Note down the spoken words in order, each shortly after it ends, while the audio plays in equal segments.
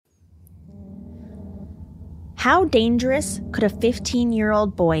How dangerous could a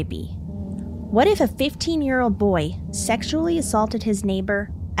 15-year-old boy be? What if a 15-year-old boy sexually assaulted his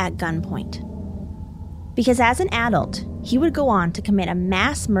neighbor at gunpoint? Because as an adult, he would go on to commit a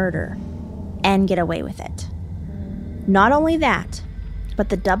mass murder and get away with it. Not only that, but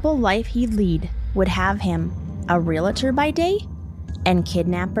the double life he'd lead would have him a realtor by day and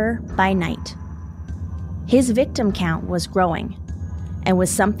kidnapper by night. His victim count was growing and was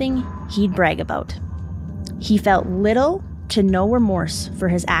something he'd brag about. He felt little to no remorse for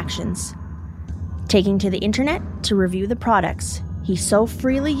his actions, taking to the internet to review the products he so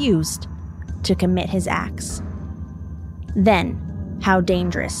freely used to commit his acts. Then, how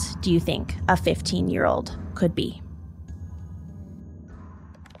dangerous do you think a 15-year-old could be?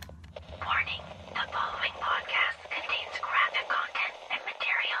 Warning, the following podcast contains graphic content and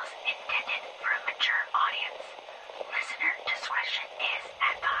materials intended for a mature audience. Listener discretion is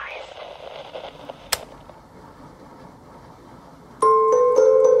advised.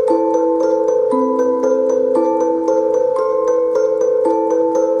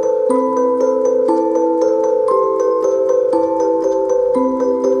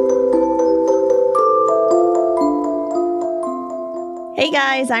 Hey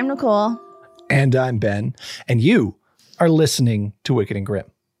guys, I'm Nicole. And I'm Ben. And you are listening to Wicked and Grim,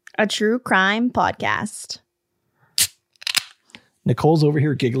 A true crime podcast. Nicole's over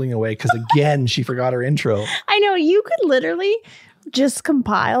here giggling away because again, she forgot her intro. I know, you could literally just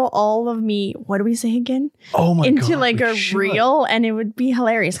compile all of me, what do we say again? Oh my God. Into like we a should. reel, and it would be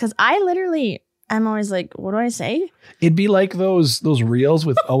hilarious because I'm always like, what do I say? It'd be like those reels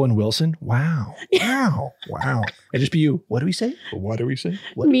with Owen Wilson. Wow. It'd just be you. What do we say? What do we say?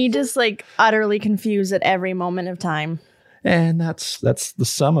 What Me just like utterly confused at every moment of time. And that's the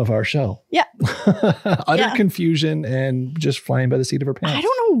sum of our show. Yeah. Utter confusion and just flying by the seat of our pants. I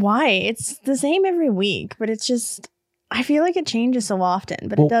don't know why. It's the same every week, but it's just, I feel like it changes so often,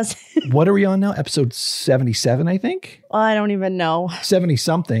 but Well, it does. What are we on now? Episode 77, I think? Well, I don't even know. 70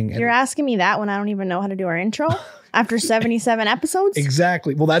 something. You're asking me that when I don't even know how to do our intro after 77 episodes?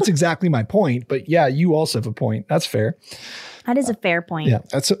 Exactly. Well, that's exactly my point. But yeah, you also have a point. That's fair. That is a fair point.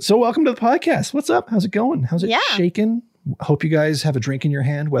 Yeah. So welcome to the podcast. What's up? How's it going? How's it shaking? Hope you guys have a drink in your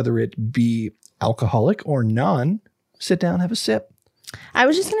hand, whether it be alcoholic or non. Sit down, have a sip. I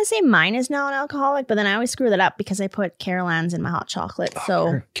was just going to say mine is non-alcoholic, but then I always screw that up because I put Carolines in my hot chocolate.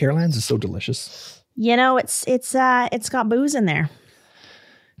 So Caroline's is so delicious. You know, it's got booze in there.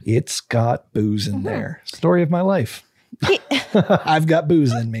 It's got booze in there. Story of my life. I've got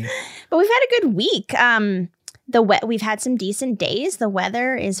booze in me. But we've had a good week. We've had some decent days. The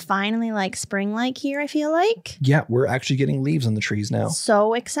weather is finally like spring-like here, I feel like. Yeah, we're actually getting leaves on the trees now.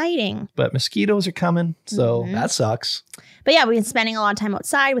 So exciting. But mosquitoes are coming, so that sucks. But yeah, we've been spending a lot of time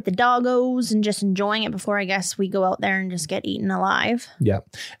outside with the doggos and just enjoying it before I guess we go out there and just get eaten alive. Yeah.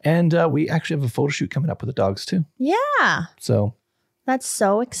 And we actually have a photo shoot coming up with the dogs too. Yeah. So that's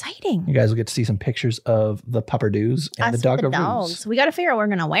so exciting. You guys will get to see some pictures of the pupperdoos and the doggaroos. We got to figure out what we're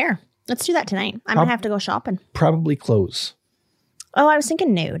going to wear. Let's do that tonight. I'm going to have to go shopping. Probably clothes. Oh, I was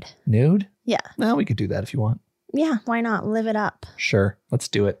thinking nude. Nude? Yeah. No, we could do that if you want. Yeah, why not? Live it up. Sure. Let's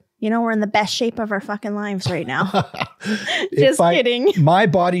do it. You know, we're in the best shape of our fucking lives right now. Just kidding. My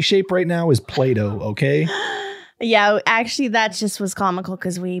body shape right now is Play-Doh, okay? Yeah, actually, that just was comical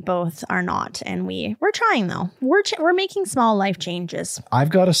because we both are not. And we're trying, though. We're making small life changes. I've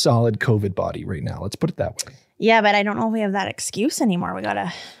got a solid COVID body right now. Let's put it that way. Yeah, but I don't know if we have that excuse anymore. We got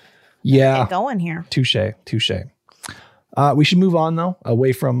to get going here. Touche. We should move on, though,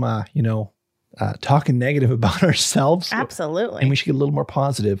 away from, talking negative about ourselves. Absolutely. And we should get a little more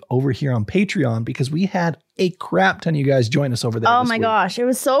positive over here on Patreon because we had a crap ton of you guys join us over there. Oh my gosh. It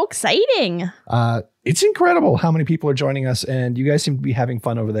was so exciting. It's incredible how many people are joining us and you guys seem to be having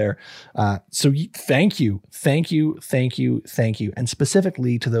fun over there. So thank you. And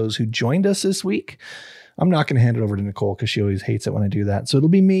specifically to those who joined us this week. I'm not going to hand it over to Nicole because she always hates it when I do that. So it'll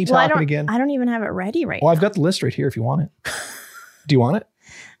be me talking again. I don't even have it ready right now. Well, I've got the list right here if you want it. Do you want it?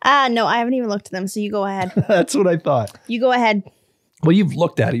 No, I haven't even looked at them. So you go ahead. That's what I thought. You go ahead. Well, you've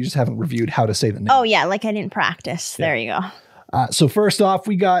looked at it. You just haven't reviewed how to say the name. Oh, yeah. Like I didn't practice. Yeah. There you go. So first off,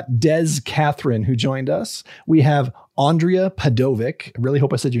 we got Des Catherine who joined us. We have Andrea Padovic. I really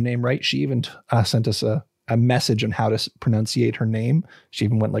hope I said your name right. She even sent us a message on how to pronunciate her name. She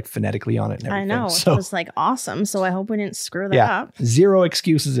even went like phonetically on it and everything. I know. So, it was like awesome. So I hope we didn't screw that up. Zero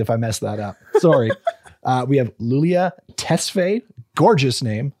excuses if I messed that up. Sorry. We have Lulia Tesfaye. Gorgeous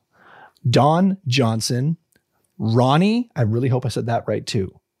name. Dawn Johnson. Ronnie. I really hope I said that right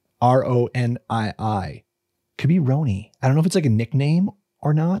too. Ronii. Could be Roni. I don't know if it's like a nickname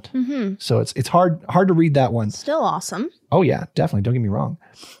or not. So it's hard to read that one. Still awesome. Oh yeah, definitely. Don't get me wrong.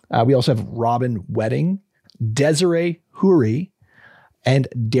 We also have Robin Wedding, Desiree Huri, and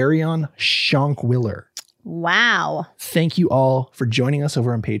Darion Shonkwiller. Wow. Thank you all for joining us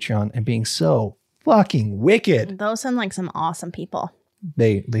over on Patreon and being so fucking wicked. Those sound like some awesome people.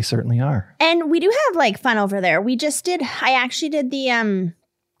 They certainly are. And we do have like fun over there. I actually did the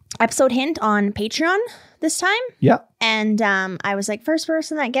episode hint on Patreon this time. Yeah. And I was like, first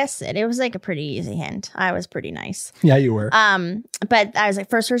person that guessed it. It was like a pretty easy hint. I was pretty nice. Yeah, you were. But I was like,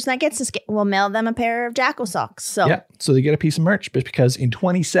 first person that gets this, we'll mail them a pair of Jacko socks. So yeah, so they get a piece of merch, but because in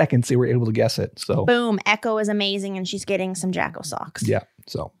 20 seconds they were able to guess it. So boom, Echo is amazing, and she's getting some Jacko socks. yeah,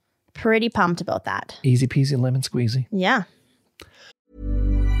 so Pretty pumped about that. easy peasy lemon squeezy. Yeah.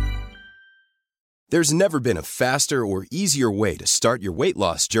 There's never been a faster or easier way to start your weight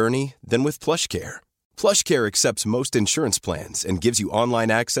loss journey than with PlushCare. PlushCare accepts most insurance plans and gives you online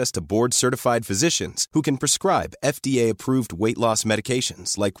access to board-certified physicians who can prescribe FDA-approved weight loss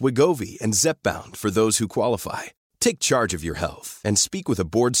medications like Wegovy and Zepbound for those who qualify. Take charge of your health and speak with a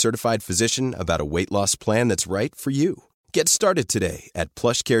board-certified physician about a weight loss plan that's right for you. Get started today at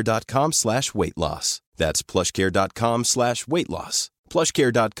plushcare.com/weight-loss. That's plushcare.com/weight-loss.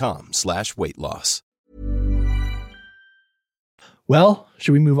 plushcare.com/weight-loss. Well,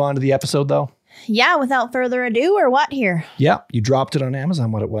 should we move on to the episode though? Yeah, without further ado, or what here? Yeah, you dropped it on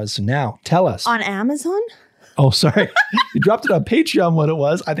Amazon what it was. So now tell us. On Amazon? Oh, sorry. You dropped it on Patreon what it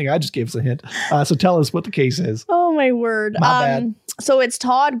was. I think I just gave us a hint. So tell us what the case is. Oh, my word. My bad. So it's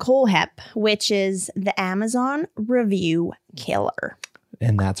Todd Kohlhepp, which is the Amazon review killer.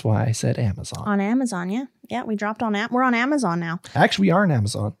 And that's why I said Amazon. On Amazon, yeah. Yeah, we dropped on we're on Amazon now. Actually, we are on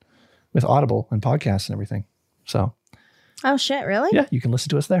Amazon with Audible and podcasts and everything. So. Oh, shit, really? Yeah, you can listen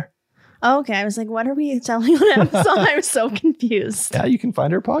to us there. Oh, okay. I was like, what are we selling on Amazon? I was so confused. Yeah, you can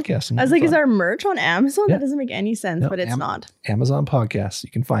find our podcast. I was like, is our merch on Amazon? Yeah. That doesn't make any sense, No, but it's not. Amazon podcasts.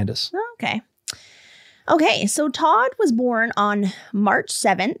 You can find us. Okay. Okay, so Todd was born on March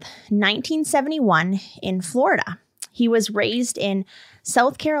 7th, 1971 in Florida. He was raised in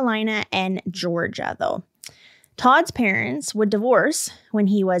South Carolina and Georgia, though. Todd's parents would divorce when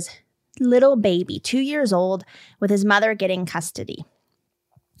he was little baby, 2 years old, with his mother getting custody.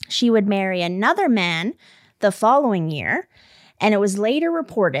 She would marry another man the following year, and it was later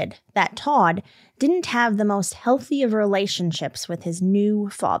reported that Todd didn't have the most healthy of relationships with his new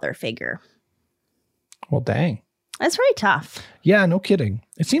father figure. Well, dang. That's very tough. Yeah, no kidding.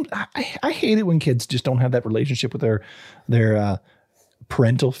 It seems I hate it when kids just don't have that relationship with their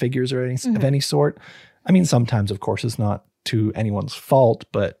parental figures or of any sort. I mean, sometimes, of course, it's not to anyone's fault,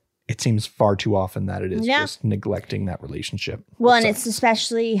 but it seems far too often that it is just neglecting that relationship. Well, and it's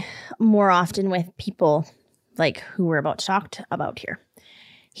especially more often with people like who we're about to talk about here.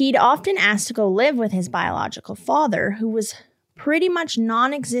 He'd often asked to go live with his biological father, who was pretty much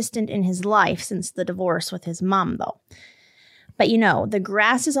non-existent in his life since the divorce with his mom, though. But the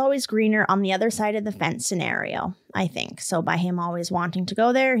grass is always greener on the other side of the fence scenario, I think. So by him always wanting to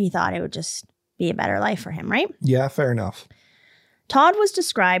go there, he thought it would just be a better life for him, right? Yeah, fair enough. Todd was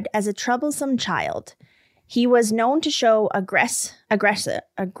described as a troublesome child. He was known to show aggression. There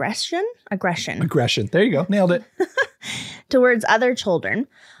you go. Nailed it. Towards other children,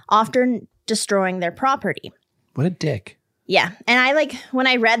 often destroying their property. What a dick. Yeah. And when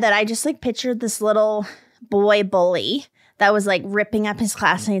I read that, I just pictured this little boy bully that was ripping up his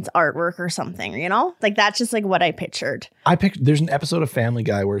classmates' artwork or something, that's just what I pictured. There's an episode of Family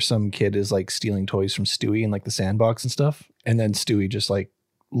Guy where some kid is stealing toys from Stewie in the sandbox and stuff. And then Stewie just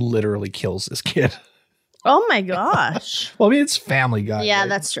literally kills this kid. Oh my gosh. Well, I mean, it's Family Guy. Yeah, right?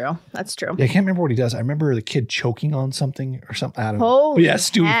 That's true. That's true. Yeah, I can't remember what he does. I remember the kid choking on something or something. I don't know. Holy but yeah,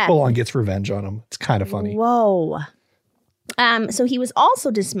 Stewie heck. full on gets revenge on him. It's kind of funny. Whoa. So he was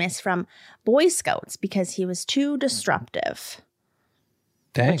also dismissed from Boy Scouts because he was too disruptive.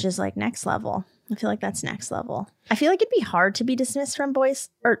 Dang. Which is next level. I feel like that's next level. I feel like it'd be hard to be dismissed from Boy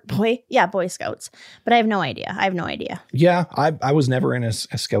Scouts, but I have no idea. Yeah, I was never in a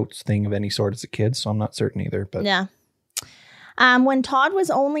Scouts thing of any sort as a kid, so I'm not certain either. But yeah. When Todd was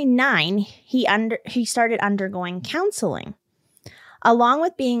only 9, he started undergoing counseling. Along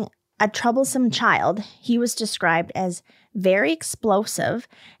with being a troublesome child, he was described as very explosive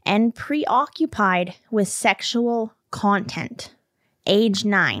and preoccupied with sexual content. Age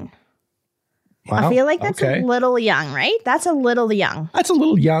 9. wow, I feel like that's okay. a little young, right? That's a little young. That's a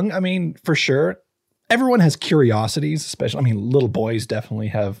little young. I mean, for sure. Everyone has curiosities, especially. I mean, little boys definitely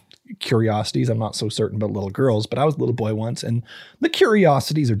have curiosities. I'm not so certain about little girls, but I was a little boy once, and the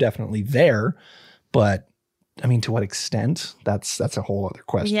curiosities are definitely there. But I mean, to what extent? That's a whole other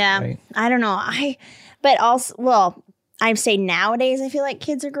question. Yeah. Right? I don't know. But also, well, I'd say nowadays I feel like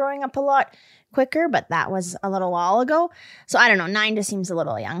kids are growing up a lot quicker, but that was a little while ago. So I don't know. 9 just seems a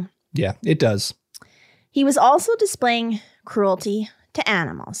little young. Yeah, it does. He was also displaying cruelty to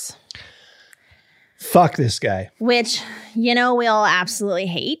animals. Fuck this guy. Which, we all absolutely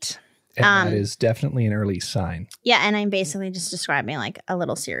hate. And that is definitely an early sign. Yeah, and I'm basically just describing like a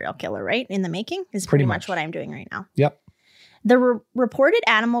little serial killer, right? In the making is pretty much what I'm doing right now. Yep. The reported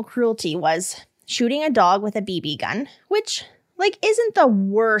animal cruelty was shooting a dog with a BB gun, which like isn't the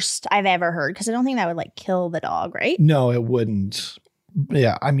worst I've ever heard because I don't think that would like kill the dog, right? No, it wouldn't.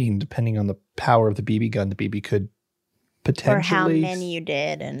 Yeah, I mean, depending on the power of the BB gun, the BB could potentially... Or how many you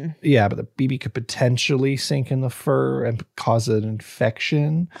did. And yeah, but the BB could potentially sink in the fur and cause an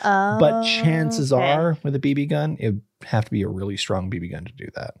infection. But chances are with a BB gun, it would have to be a really strong BB gun to do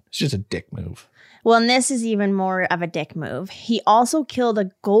that. It's just a dick move. Well, and this is even more of a dick move. He also killed a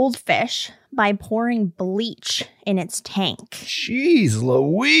goldfish by pouring bleach in its tank. Jeez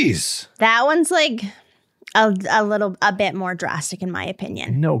Louise. That one's like a bit more drastic in my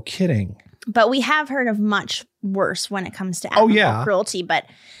opinion. No kidding. But we have heard of much worse when it comes to animal cruelty, but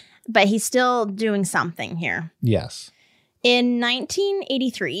he's still doing something here. Yes. In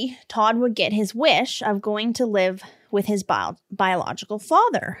 1983, Todd would get his wish of going to live with his biological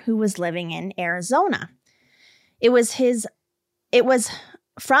father, who was living in Arizona. It was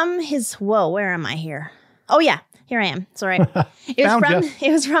from his, where am I here? Oh yeah, here I am. Sorry.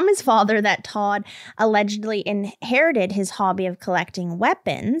 It was from his father that Todd allegedly inherited his hobby of collecting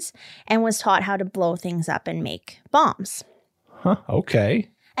weapons and was taught how to blow things up and make bombs. Huh, okay.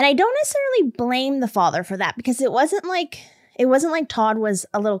 And I don't necessarily blame the father for that because it wasn't like Todd was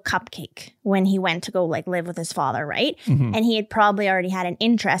a little cupcake when he went to go like live with his father, right? Mm-hmm. And he had probably already had an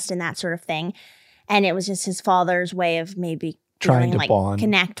interest in that sort of thing. And it was just his father's way of maybe trying to bond,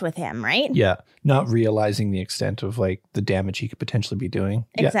 connect with him, right? Yeah. Not realizing the extent of like the damage he could potentially be doing.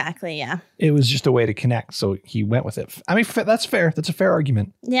 Exactly, yeah. It was just a way to connect. So he went with it. I mean, that's fair. That's a fair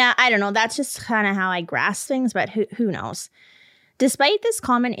argument. Yeah, I don't know. That's just kind of how I grasp things, but who knows? Despite this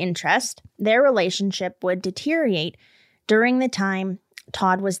common interest, their relationship would deteriorate during the time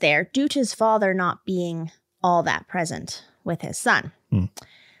Todd was there due to his father not being all that present with his son.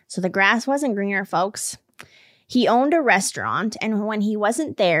 So the grass wasn't greener, folks. He owned a restaurant, and when he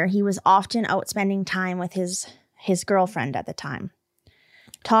wasn't there, he was often out spending time with his girlfriend at the time.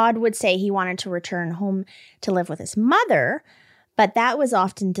 Todd would say he wanted to return home to live with his mother, but that was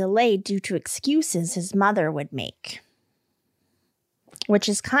often delayed due to excuses his mother would make. Which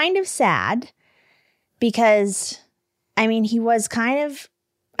is kind of sad because, I mean, he was kind of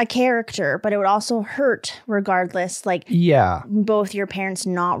a character, but it would also hurt regardless. Like, yeah, both your parents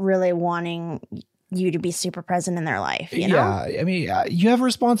not really wanting you to be super present in their life, you know? Yeah, I mean, you have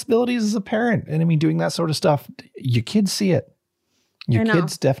responsibilities as a parent. And I mean, doing that sort of stuff, your kids see it. Your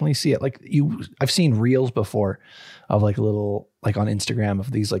kids definitely see it. Like I've seen reels before of like little, like on Instagram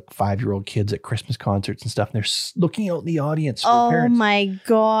of these like 5-year-old kids at Christmas concerts and stuff. And they're looking out in the audience for their parents. Oh my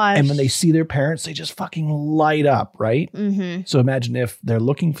gosh. And when they see their parents, they just fucking light up, right? Mm-hmm. So imagine if they're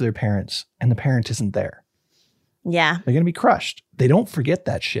looking for their parents and the parent isn't there. Yeah. They're going to be crushed. They don't forget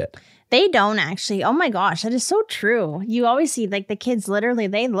that shit. They don't actually. Oh my gosh, that is so true. You always see like the kids literally,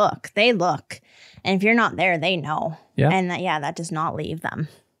 they look. And if you're not there, they know. Yeah. And that does not leave them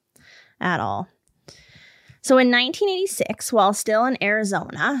at all. So in 1986, while still in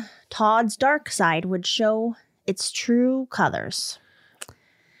Arizona, Todd's dark side would show its true colors.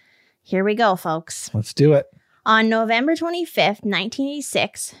 Here we go, folks. Let's do it. On November 25th,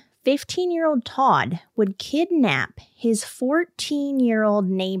 1986, 15-year-old Todd would kidnap his 14-year-old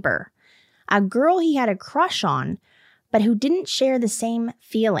neighbor, a girl he had a crush on, but who didn't share the same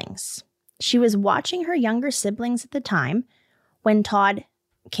feelings. She was watching her younger siblings at the time when Todd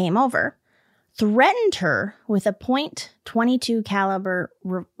came over, threatened her with a .22 caliber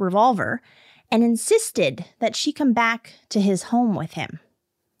revolver, and insisted that she come back to his home with him.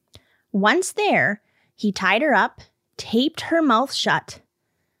 Once there, he tied her up, taped her mouth shut,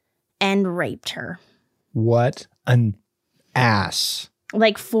 and raped her. What an ass.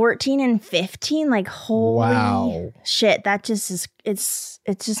 Like 14 and 15, like holy shit. That just is,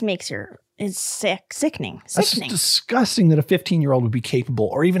 it just makes it's sickening. That's disgusting that a 15-year-old would be capable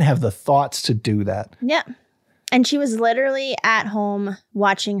or even have the thoughts to do that. Yeah. And she was literally at home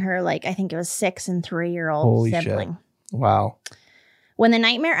watching her, like, I think it was 6 and 3-year-old sibling. Shit. Wow. When the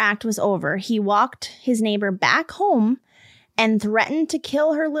Nightmare Act was over, he walked his neighbor back home and threatened to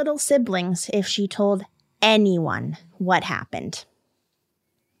kill her little siblings if she told anyone what happened.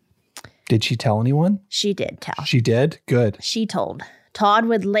 Did she tell anyone? She did tell. She did? Good. She told. Todd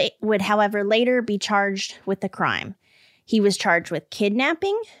would, however, later be charged with the crime. He was charged with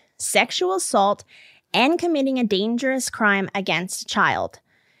kidnapping, sexual assault, and committing a dangerous crime against a child.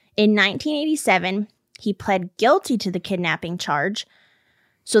 In 1987, he pled guilty to the kidnapping charge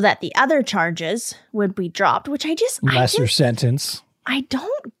so that the other charges would be dropped, which Lesser sentence. I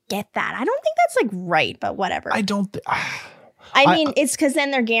don't get that. I don't think that's like right, but whatever. I don't. I mean, it's because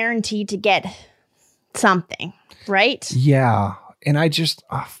then they're guaranteed to get something, right? Yeah. And I just,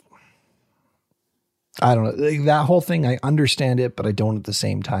 I don't know. Like, that whole thing, I understand it, but I don't at the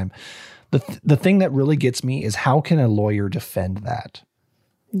same time. The thing that really gets me is how can a lawyer defend that?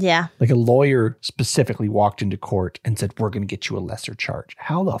 Yeah. Like a lawyer specifically walked into court and said, we're going to get you a lesser charge.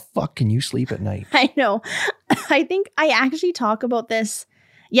 How the fuck can you sleep at night? I know. I think I actually talk about this.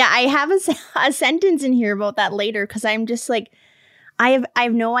 Yeah, I have a sentence in here about that later because I'm just like, I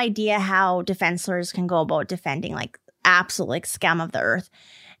have no idea how defense lawyers can go about defending like absolute like scum of the earth.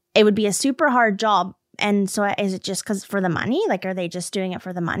 It would be a super hard job. And so is it just because for the money? Like, are they just doing it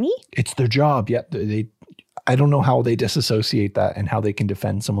for the money? It's their job. Yeah. I don't know how they disassociate that and how they can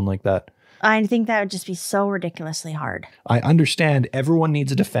defend someone like that. I think that would just be so ridiculously hard. I understand everyone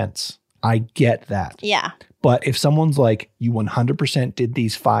needs a defense. I get that. Yeah. But if someone's like, you 100% did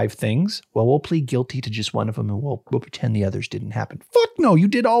these 5 things, well, we'll plead guilty to just one of them and we'll pretend the others didn't happen. Fuck no, you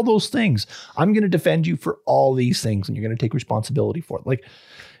did all those things. I'm going to defend you for all these things and you're going to take responsibility for it.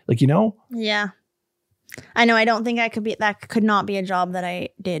 Like, you know? Yeah. I know. I don't think that could not be a job that I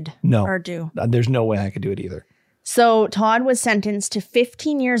did or do. There's no way I could do it either. So Todd was sentenced to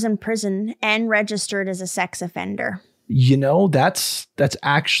 15 years in prison and registered as a sex offender. You know, that's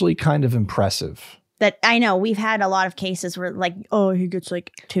actually kind of impressive. That I know we've had a lot of cases where like, oh, he gets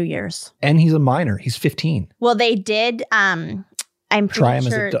like 2 years. And he's a minor. He's 15. Well, they did. I'm pretty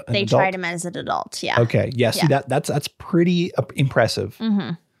sure they tried him as an adult. Yeah. Okay. Yeah. See, that's pretty impressive.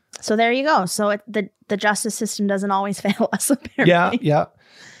 Mm-hmm. So there you go. So the justice system doesn't always fail us, apparently. Yeah.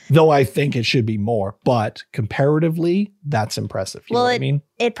 Though I think it should be more, but comparatively, that's impressive. You know what I mean?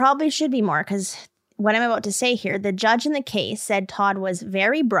 It probably should be more because what I'm about to say here, the judge in the case said Todd was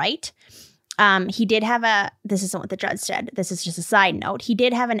very bright. He did have this isn't what the judge said. This is just a side note. He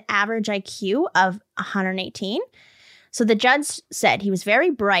did have an average IQ of 118. So the judge said he was very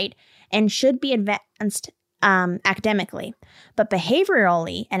bright and should be advanced academically, but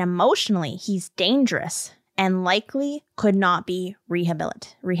behaviorally and emotionally, he's dangerous and likely could not be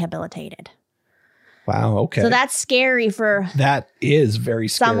rehabilitated. Wow. Okay. So that's scary that is very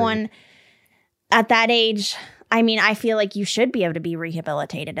scary. Someone at that age. I mean, I feel like you should be able to be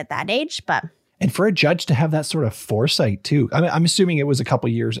rehabilitated at that age, but. And for a judge to have that sort of foresight too. I mean, I'm assuming it was a couple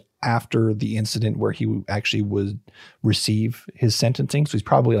years after the incident where he actually would receive his sentencing. So he's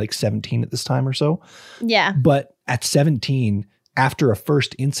probably like 17 at this time or so. Yeah. But at 17, after a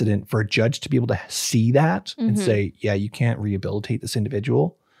first incident, for a judge to be able to see that and say, yeah, you can't rehabilitate this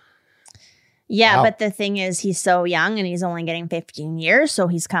individual. Yeah, wow. But the thing is, he's so young and he's only getting 15 years. So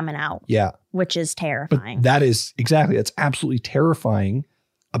he's coming out. Yeah. Which is terrifying. But that is that's absolutely terrifying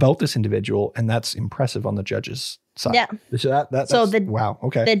about this individual. And that's impressive on the judge's side. Yeah. So wow.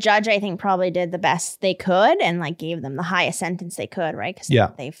 Okay. The judge, I think, probably did the best they could and like gave them the highest sentence they could, right?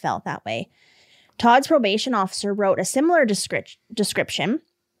 Because they felt that way. Todd's probation officer wrote a similar description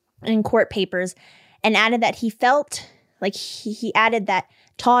in court papers and added that he felt like he added that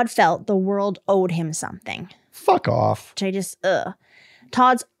Todd felt the world owed him something. Fuck off. Which I just,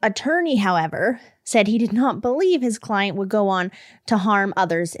 Todd's attorney, however, said he did not believe his client would go on to harm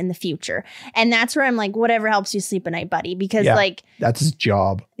others in the future. And that's where I'm like, whatever helps you sleep at night, buddy. Because like, that's his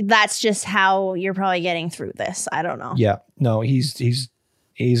job. That's just how you're probably getting through this. I don't know. Yeah. No, he's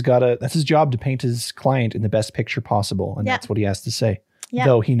got that's his job to paint his client in the best picture possible. And that's what he has to say. Yeah.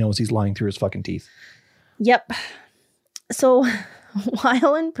 Though he knows he's lying through his fucking teeth. Yep. So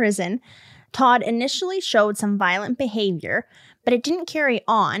while in prison, Todd initially showed some violent behavior, but it didn't carry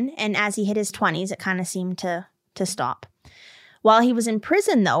on. And as he hit his 20s, it kind of seemed to stop. While he was in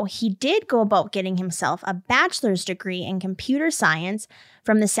prison, though, he did go about getting himself a bachelor's degree in computer science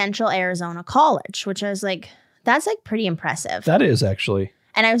from the Central Arizona College, which I was like, that's like pretty impressive. That is actually.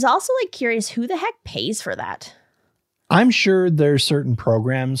 And I was also like curious who the heck pays for that. I'm sure there's certain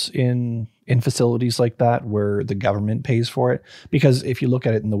programs in facilities like that where the government pays for it. Because if you look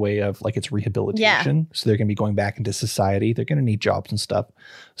at it in the way of like it's rehabilitation, so they're going to be going back into society, they're going to need jobs and stuff.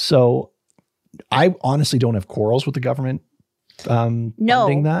 So I honestly don't have quarrels with the government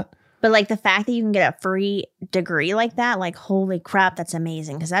funding that. But like the fact that you can get a free degree like that, like holy crap, that's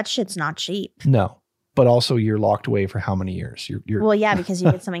amazing. Because that shit's not cheap. No. but also you're locked away for how many years? You're Well, yeah, because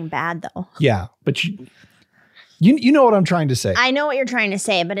you did something bad though. yeah, but you know what I'm trying to say. I know what you're trying to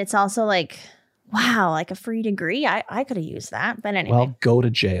say, but it's also like, wow, like a free degree. I could have used that. But anyway. Well, go to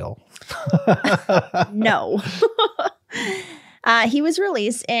jail. No. He was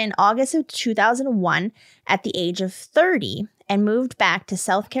released in August of 2001 at the age of 30 and moved back to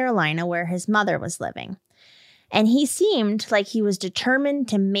South Carolina where his mother was living. And he seemed like he was determined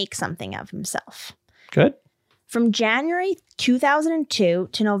to make something of himself. Good. From January 2002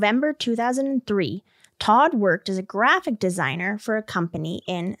 to November 2003, Todd worked as a graphic designer for a company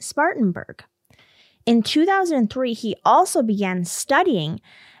in Spartanburg. In 2003, he also began studying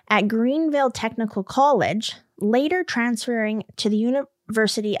at Greenville Technical College, later transferring to the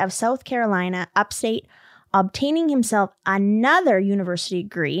University of South Carolina, upstate, obtaining himself another university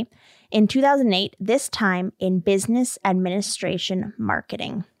degree in 2008, this time in business administration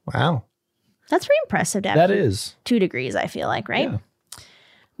marketing. Wow. That's pretty impressive to have That is 2 degrees, I feel like, right? Yeah.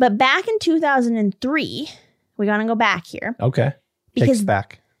 But back in 2003, we're going to go back here. Okay. Because Takes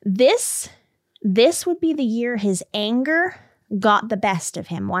back. This would be the year his anger got the best of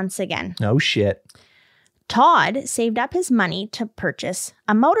him once again. No shit. Todd saved up his money to purchase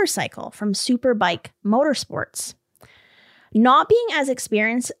a motorcycle from Superbike Motorsports. Not being as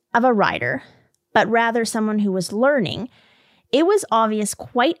experienced of a rider, but rather someone who was learning, it was obvious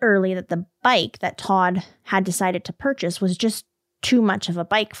quite early that the bike that Todd had decided to purchase was just too much of a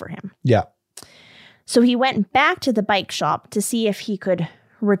bike for him. Yeah. So he went back to the bike shop to see if he could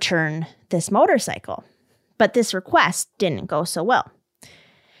return this motorcycle. But this request didn't go so well.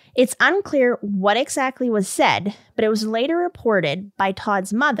 It's unclear what exactly was said, but it was later reported by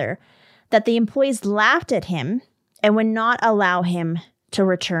Todd's mother that the employees laughed at him and would not allow him to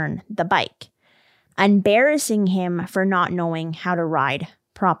return the bike, embarrassing him for not knowing how to ride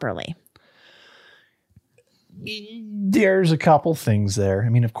properly. There's a couple things there. I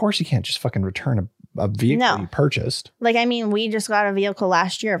mean, of course you can't just fucking return a vehicle you purchased. Like, I mean, we just got a vehicle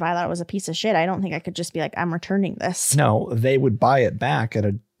last year. If I thought it was a piece of shit, I don't think I could just be like, I'm returning this. No, they would buy it back at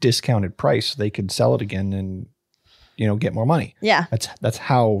a discounted price so they could sell it again and, get more money. Yeah. That's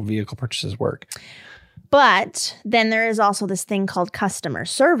how vehicle purchases work. But then there is also this thing called customer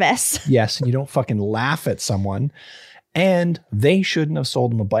service. Yes, and you don't fucking laugh at someone. And they shouldn't have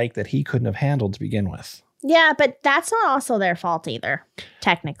sold him a bike that he couldn't have handled to begin with. Yeah, but that's not also their fault either,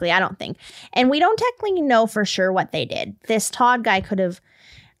 technically, I don't think. And we don't technically know for sure what they did. This Todd guy could have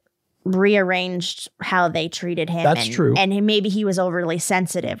rearranged how they treated him. That's true. And maybe he was overly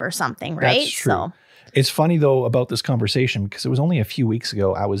sensitive or something, right? That's true. It's funny, though, about this conversation, because it was only a few weeks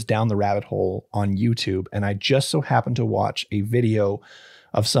ago I was down the rabbit hole on YouTube, and I just so happened to watch a video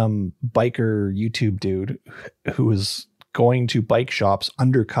of some biker YouTube dude who was going to bike shops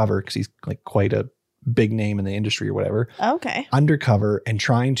undercover, because he's like quite a big name in the industry or whatever. Okay. Undercover and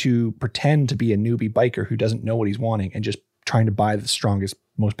trying to pretend to be a newbie biker who doesn't know what he's wanting and just trying to buy the strongest,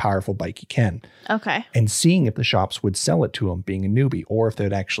 most powerful bike he can. Okay. And seeing if the shops would sell it to him being a newbie, or if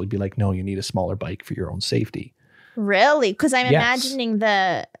they'd actually be like, no, you need a smaller bike for your own safety. Really? Because I'm Yes. imagining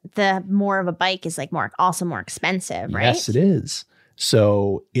the more of a bike is like more expensive, right? Yes, it is.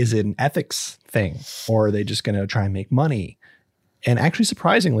 So is it an ethics thing, or are they just going to try and make money? And actually,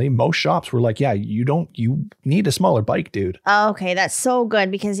 surprisingly, most shops were like, yeah, you need a smaller bike, dude. Okay, that's so good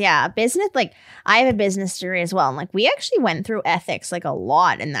because, yeah, business, like I have a business degree as well. And like we actually went through ethics like a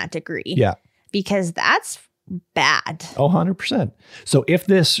lot in that degree. Yeah. Because that's bad. Oh, 100%. So if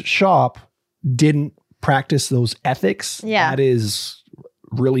this shop didn't practice those ethics, Yeah. that is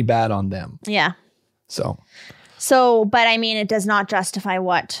really bad on them. Yeah. So, But I mean, it does not justify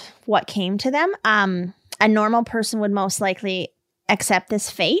what came to them. A normal person would most likely accept this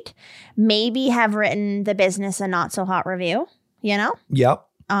fate, maybe have written the business a not so hot review, yep.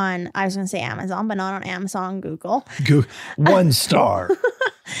 on, I was going to say Amazon, but not on Amazon, Google. 1 star.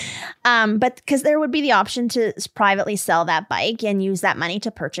 But because there would be the option to privately sell that bike and use that money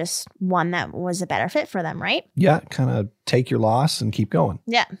to purchase one that was a better fit for them, right? Yeah. Kind of take your loss and keep going.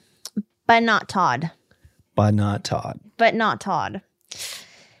 Yeah. But not Todd. But not Todd.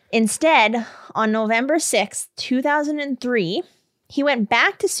 Instead, on November 6th, 2003, he went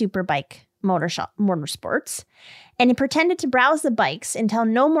back to Superbike Motorsports and he pretended to browse the bikes until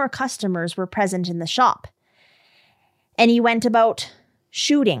no more customers were present in the shop. And he went about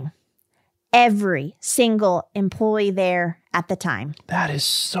shooting every single employee there at the time. That is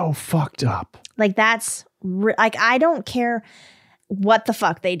so fucked up. Like, that's like, I don't care what the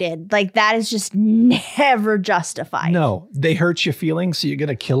fuck they did. Like, that is just never justified. No, they hurt your feelings, so you're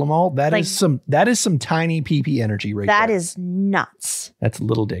gonna kill them all. That is some tiny pee energy right there. That is nuts. That's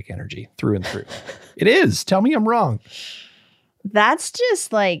little dick energy through and through. It is. Tell me I'm wrong. That's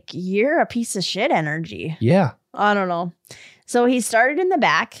just like, you're a piece of shit energy. Yeah. I don't know. So he started in the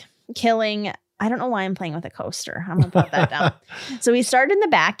back, killing, I don't know why I'm playing with a coaster. I'm going to put that down. So he started in the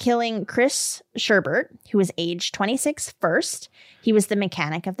back, killing Chris Sherbert, who was age 26 first. He was the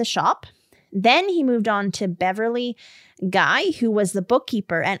mechanic of the shop. Then he moved on to Beverly Guy, who was the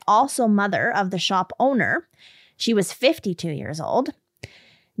bookkeeper and also mother of the shop owner. She was 52 years old.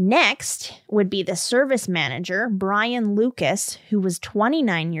 Next would be the service manager, Brian Lucas, who was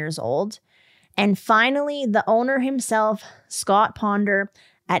 29 years old. And finally, the owner himself, Scott Ponder,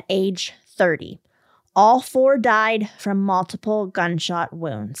 at age 30. All four died from multiple gunshot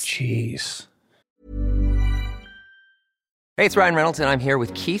wounds. Jeez. Hey, it's Ryan Reynolds, and I'm here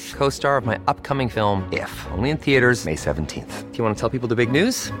with Keith, co-star of my upcoming film, If, only in theaters May 17th. Do you want to tell people the big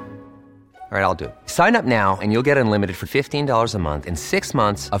news? All right, I'll do it. Sign up now and you'll get unlimited for $15 a month and 6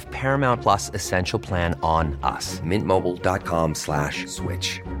 months of Paramount Plus Essential Plan on us.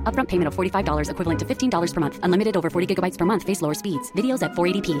 MintMobile.com/switch. Upfront payment of $45 equivalent to $15 per month. Unlimited over 40 gigabytes per month. Face lower speeds. Videos at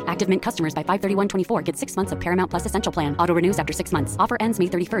 480p. Active Mint customers by 531.24 get 6 months of Paramount Plus Essential Plan. Auto renews after 6 months. Offer ends May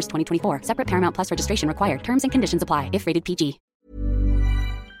 31st, 2024. Separate Paramount Plus registration required. Terms and conditions apply if rated PG.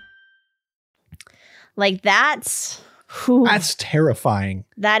 Like, that's terrifying.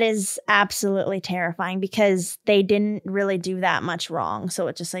 That is absolutely terrifying because they didn't really do that much wrong. So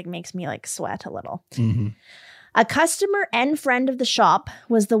it just like makes me like sweat a little. Mm-hmm. A customer and friend of the shop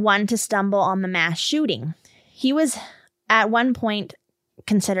was the one to stumble on the mass shooting. He was at one point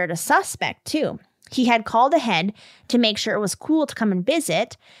considered a suspect too. He had called ahead to make sure it was cool to come and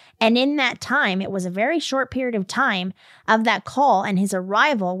visit. And in that time, it was a very short period of time of that call, and his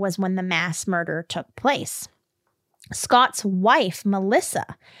arrival was when the mass murder took place. Scott's wife, Melissa,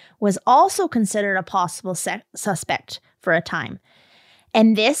 was also considered a possible suspect for a time.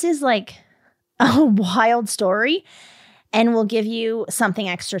 And this is like a wild story, and will give you something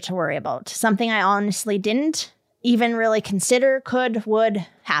extra to worry about. Something I honestly didn't even really consider would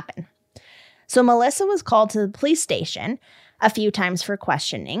happen. So Melissa was called to the police station a few times for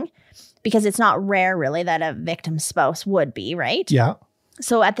questioning, because it's not rare really that a victim's spouse would be, right? Yeah.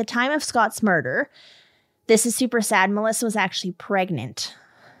 So at the time of Scott's murder, this is super sad, Melissa was actually pregnant.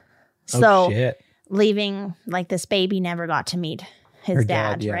 So shit. leaving, like, this baby never got to meet his Her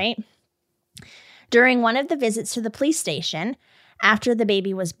dad, yeah. right? During one of the visits to the police station, after the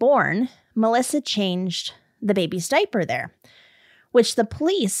baby was born, Melissa changed the baby's diaper there, which the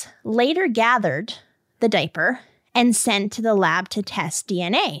police later gathered the diaper and sent to the lab to test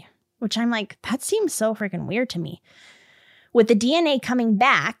DNA, which I'm like, that seems so freaking weird to me. With the DNA coming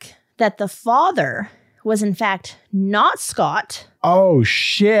back that the father was in fact not Scott. Oh,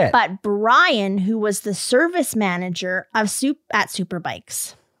 shit. But Brian, who was the service manager of at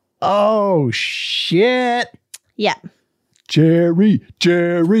Superbikes. Oh, shit. Yeah. Jerry.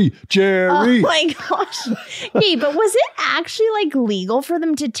 Oh my gosh. Hey, but was it actually like legal for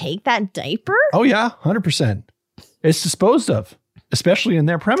them to take that diaper? Oh, yeah. 100%. It's disposed of, especially in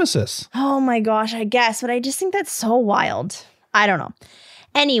their premises. Oh my gosh, I guess. But I just think that's so wild. I don't know.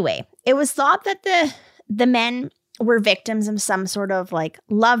 Anyway, it was thought that the men were victims of some sort of like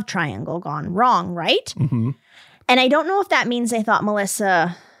love triangle gone wrong, right? Mm-hmm. And I don't know if that means they thought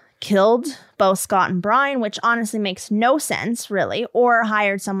Melissa killed both Scott and Brian, which honestly makes no sense, really, or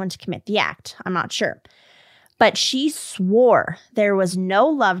hired someone to commit the act. I'm not sure. But she swore there was no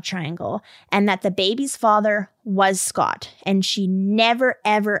love triangle and that the baby's father was Scott. And she never,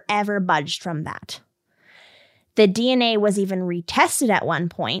 ever, ever budged from that. The DNA was even retested at one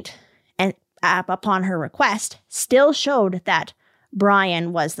point, and upon her request, still showed that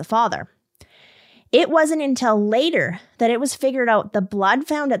Brian was the father. It wasn't until later that it was figured out the blood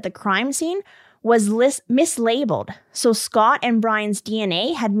found at the crime scene was mislabeled. So Scott and Brian's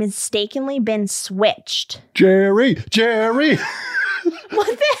DNA had mistakenly been switched. Jerry. What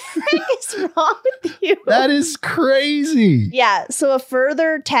the heck is wrong with you? That is crazy. Yeah, so a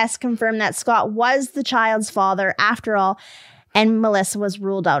further test confirmed that Scott was the child's father after all, and Melissa was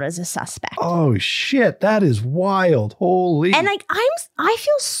ruled out as a suspect. Oh, shit. That is wild. Holy. And like, I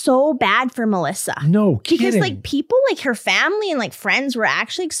feel so bad for Melissa. No kidding. Because like people like her family and like friends were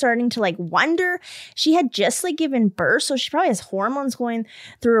actually starting to like wonder. She had just like given birth, so she probably has hormones going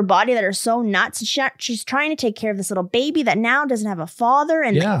through her body that are so nuts. She's trying to take care of this little baby that now doesn't have a father,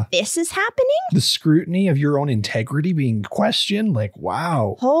 and like, this is happening. The scrutiny of your own integrity being questioned. Like,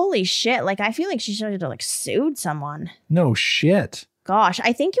 wow. Holy shit. Like, I feel like she should have like sued someone. No shit. shit. Gosh,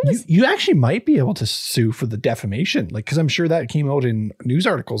 I think it was... You actually might be able to sue for the defamation. Like, because I'm sure that came out in news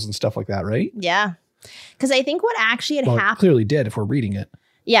articles and stuff like that, right? Yeah. Because I think what actually had happened... It clearly did if we're reading it.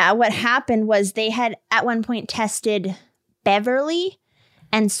 Yeah, what happened was they had at one point tested Beverly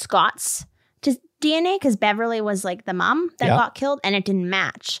and Scott's DNA because Beverly was like the mom that got killed and it didn't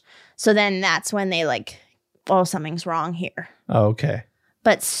match. So then that's when they like, oh, something's wrong here. Oh, okay.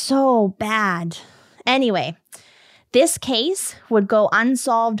 But so bad. Anyway, this case would go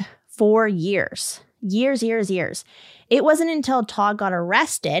unsolved for years. Years. It wasn't until Todd got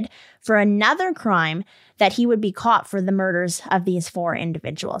arrested for another crime that he would be caught for the murders of these 4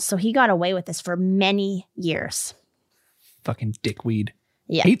 individuals. So he got away with this for many years. Fucking dickweed.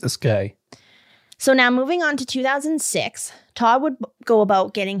 Yeah. Hate this guy. So now moving on to 2006, Todd would go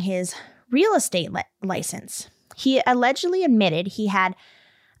about getting his real estate license. He allegedly admitted he had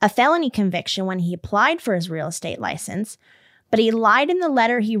a felony conviction when he applied for his real estate license, but he lied in the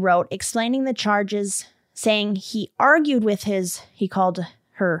letter he wrote explaining the charges, saying he argued with he called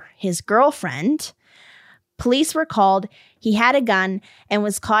her his girlfriend. Police were called, he had a gun, and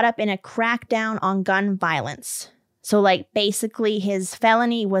was caught up in a crackdown on gun violence. So like basically his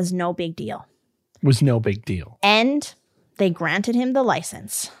felony was no big deal. Was no big deal. And they granted him the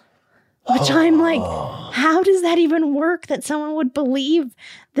license. Which I'm like, how does that even work that someone would believe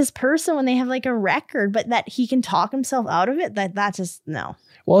this person when they have like a record, but that he can talk himself out of it? That just, no.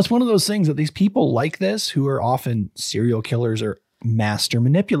 Well, it's one of those things that these people like this, who are often serial killers or master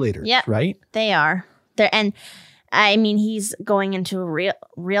manipulators, right? They are. And I mean, he's going into a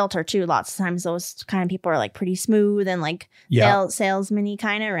realtor too. Lots of times those kind of people are like pretty smooth and like salesman-y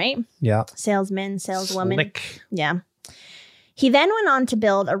kind of, right? Yeah. Salesman, saleswoman. Slick. Yeah. He then went on to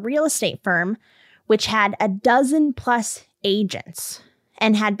build a real estate firm, which had 12+ agents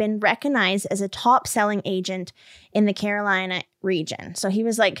and had been recognized as a top-selling agent in the Carolina region. So he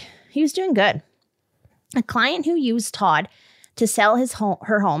was doing good. A client who used Todd to sell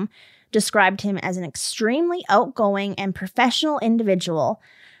her home described him as an extremely outgoing and professional individual,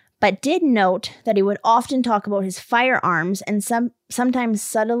 but did note that he would often talk about his firearms and sometimes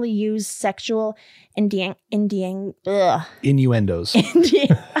subtly use sexual innuendos.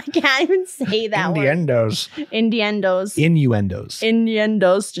 I can't even say that word. Innuendos.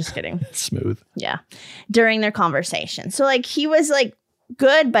 Just kidding. Smooth. Yeah. During their conversation. So like he was like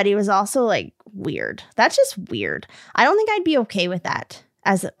good, but he was also like weird. That's just weird. I don't think I'd be okay with that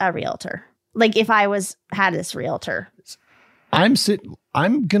as a realtor. Like if I had this realtor. I'm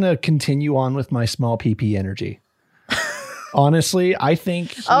going to continue on with my small PP energy. Honestly, I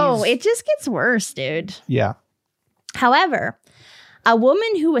think it just gets worse, dude. Yeah. However, a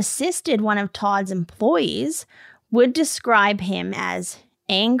woman who assisted one of Todd's employees would describe him as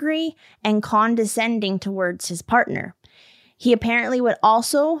angry and condescending towards his partner. He apparently would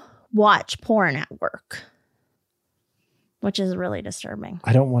also watch porn at work, which is really disturbing.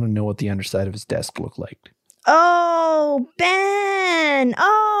 I don't want to know what the underside of his desk looked like. Oh, Ben.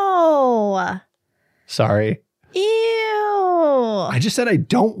 Oh. Sorry. Ew. I just said I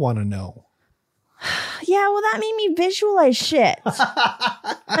don't want to know. Yeah, well, that made me visualize shit.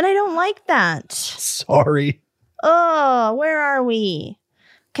 And I don't like that. Sorry. Oh, where are we?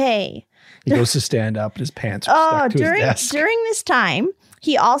 Okay. He goes to stand up and his pants are stuck to his desk. During this time,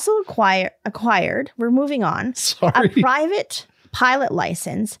 he also acquired, we're moving on, a private pilot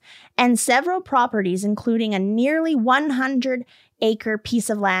license and several properties, including a nearly 100-acre piece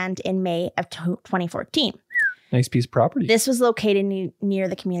of land in May of 2014. Nice piece of property. This was located near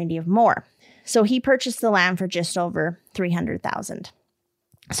the community of Moore. So he purchased the land for just over $300,000.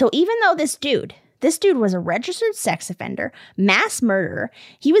 So even though this dude was a registered sex offender, mass murderer,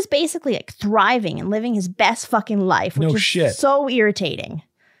 he was basically like thriving and living his best fucking life, which is so irritating.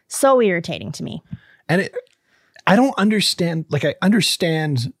 So irritating to me. And I don't understand. Like, I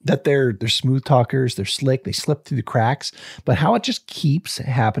understand that they're smooth talkers, they're slick, they slip through the cracks, but how it just keeps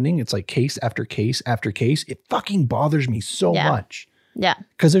happening. It's like case after case after case. It fucking bothers me so much. Yeah.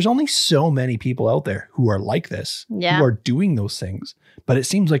 Because there's only so many people out there who are like this, who are doing those things. But it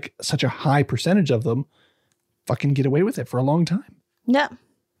seems like such a high percentage of them fucking get away with it for a long time. Yeah.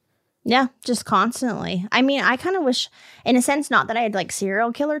 Yeah, just constantly. I mean, I kind of wish, in a sense, not that I had like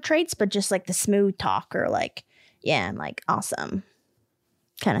serial killer traits, but just like the smooth talker, like, yeah, I'm like awesome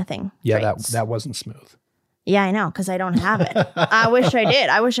kind of thing. Yeah, traits. that wasn't smooth. Yeah, I know, because I don't have it. I wish I did.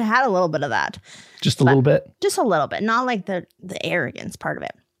 I wish I had a little bit of that. Just a little bit? Just a little bit. Not like the arrogance part of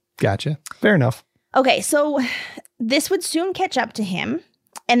it. Gotcha. Fair enough. Okay, so this would soon catch up to him.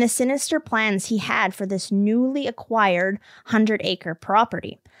 and the sinister plans he had for this newly acquired 100-acre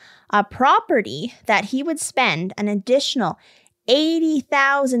property. A property that he would spend an additional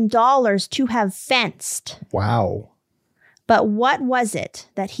 $80,000 to have fenced. Wow. But what was it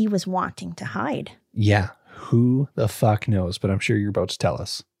that he was wanting to hide? Yeah, who the fuck knows? But I'm sure you're about to tell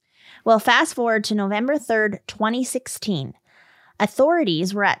us. Well, fast forward to November 3rd, 2016.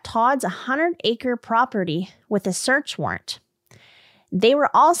 Authorities were at Todd's 100-acre property with a search warrant. They were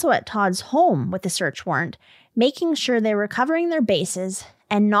also at Todd's home with a search warrant, making sure they were covering their bases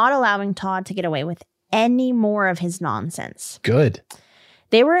and not allowing Todd to get away with any more of his nonsense. Good.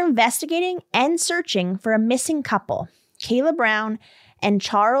 They were investigating and searching for a missing couple, Kayla Brown and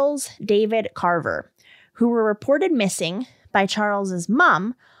Charles David Carver, who were reported missing by Charles's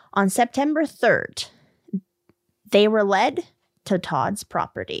mom on September 3rd. They were led to Todd's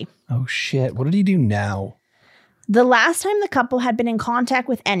property. Oh shit. What did he do now? The last time the couple had been in contact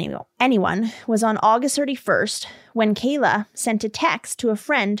with anyone was on August 31st, when Kayla sent a text to a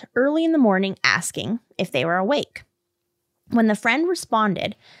friend early in the morning asking if they were awake. When the friend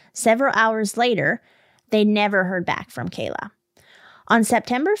responded several hours later, they never heard back from Kayla. On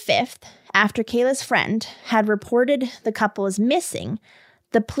September 5th, after Kayla's friend had reported the couple as missing,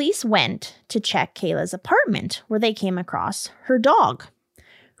 the police went to check Kayla's apartment, where they came across her dog,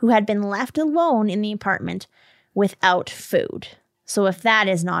 who had been left alone in the apartment without food. So if that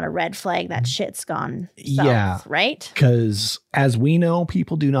is not a red flag, that shit's gone south, yeah, right? Because as we know,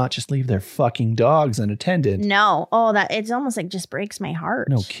 people do not just leave their fucking dogs unattended. No. Oh, that it's almost like just breaks my heart.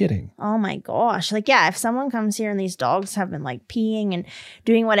 No kidding. Oh my gosh. Like, yeah, if someone comes here and these dogs have been like peeing and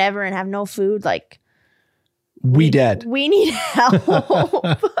doing whatever and have no food, like we dead. We need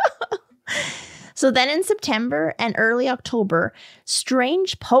help. So then in September and early October,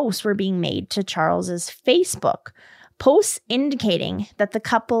 strange posts were being made to Charles's Facebook. Posts indicating that the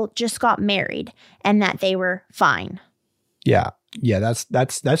couple just got married and that they were fine. Yeah. Yeah,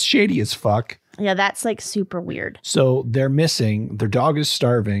 that's shady as fuck. Yeah, that's like super weird. So they're missing, their dog is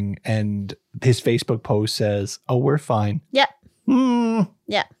starving, and his Facebook post says, "Oh, we're fine." Yep.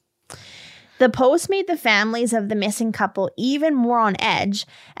 Yeah. The post made the families of the missing couple even more on edge,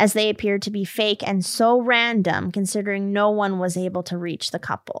 as they appeared to be fake and so random, considering no one was able to reach the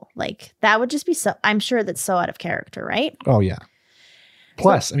couple. Like, that would just be so, I'm sure that's so out of character, right? Oh, yeah.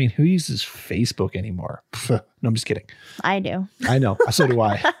 Plus, I mean, who uses Facebook anymore? No, I'm just kidding. I do. I know. So do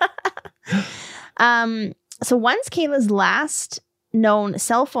I. So once Kayla's last known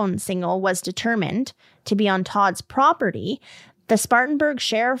cell phone signal was determined to be on Todd's property, the Spartanburg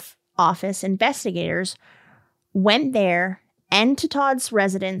Sheriff Office investigators went there and to Todd's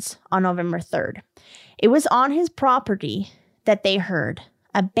residence on November 3rd. It was on his property that they heard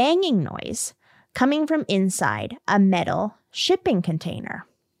a banging noise coming from inside a metal shipping container.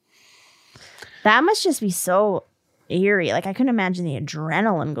 That must just be so eerie. Like, I couldn't imagine the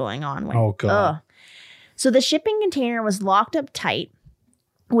adrenaline going on. Oh, God. So the shipping container was locked up tight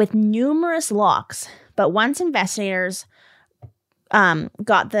with numerous locks, but once investigators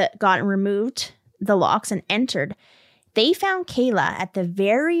removed the locks and entered, they found Kayla at the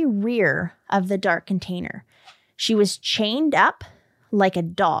very rear of the dark container. She was chained up like a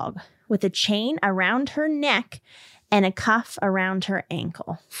dog with a chain around her neck and a cuff around her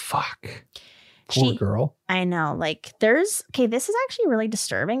ankle. Fuck. Poor girl. I know. Like, this is actually really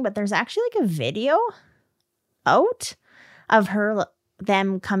disturbing, but there's actually like a video out of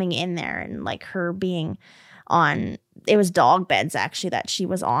them coming in there and like her being on, it was dog beds actually that she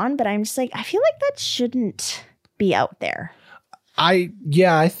was on, but I'm just like, I feel like that shouldn't be out there. I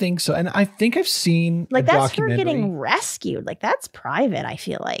think so. And I think I've seen like, that's her documentary. getting rescued. Like, that's private, I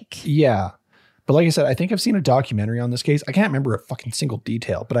feel like. Yeah. But like I said, I think I've seen a documentary on this case. I can't remember a fucking single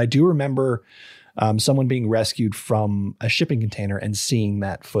detail, but I do remember someone being rescued from a shipping container and seeing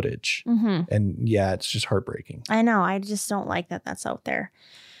that footage. Mm-hmm. And yeah, it's just heartbreaking. I know. I just don't like that that's out there.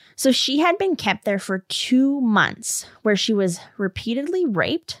 So she had been kept there for 2 months, where she was repeatedly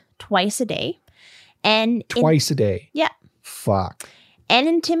raped twice a day. And twice a day? Yeah. Fuck. And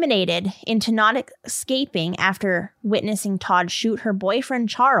intimidated into not escaping after witnessing Todd shoot her boyfriend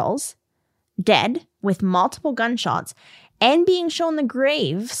Charles dead with multiple gunshots, and being shown the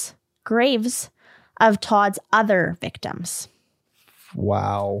graves of Todd's other victims.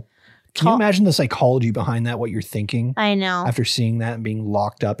 Wow. Can you imagine the psychology behind that, what you're thinking? I know. After seeing that and being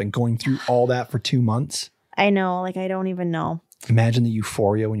locked up and going through all that for 2 months? I know. Like, I don't even know. Imagine the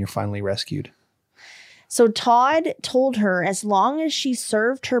euphoria when you're finally rescued. So Todd told her as long as she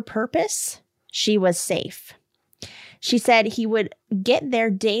served her purpose, she was safe. She said he would get there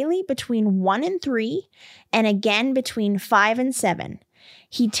daily between 1 and 3 and again between 5 and 7.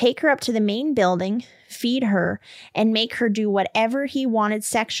 He'd take her up to the main building, feed her, and make her do whatever he wanted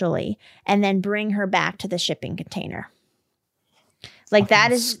sexually, and then bring her back to the shipping container. Like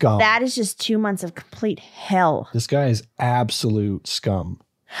that is scum. That is just 2 months of complete hell. This guy is absolute scum.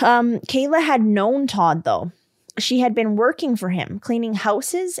 Kayla had known Todd, though. She had been working for him, cleaning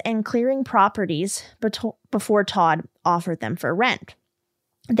houses and clearing properties before Todd offered them for rent.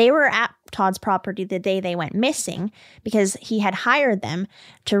 They were at Todd's property the day they went missing because he had hired them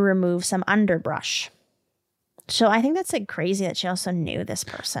to remove some underbrush. So I think that's like crazy that she also knew this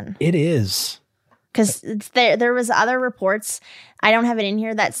person. It is. Because there was other reports, I don't have it in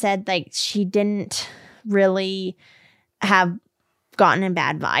here, that said like she didn't really have gotten in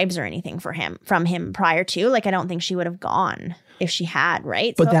bad vibes or anything from him prior to. Like, I don't think she would have gone if she had,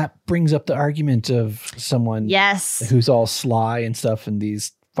 right? But that brings up the argument of someone who's all sly and stuff, and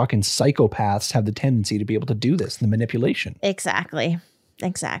these fucking psychopaths have the tendency to be able to do this, the manipulation. Exactly.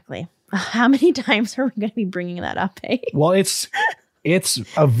 How many times are we going to be bringing that up, eh? Well, it's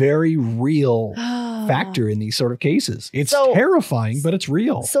a very real factor in these sort of cases. It's terrifying, but it's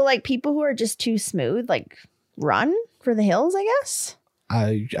real. So like people who are just too smooth, like run for the hills, I guess?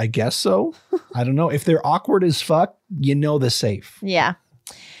 I guess so. I don't know. If they're awkward as fuck, you know they're safe. Yeah.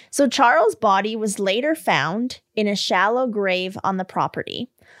 So Charles' body was later found in a shallow grave on the property,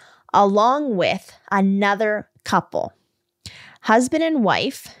 along with another couple. Husband and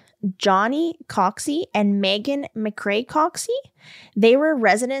wife, Johnny Coxey and Megan McRae Coxey. They were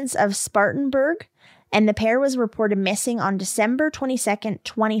residents of Spartanburg, and the pair was reported missing on December 22nd,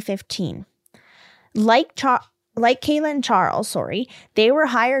 2015. Like Kayla and Charles, they were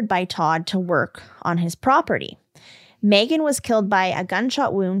hired by Todd to work on his property. Megan was killed by a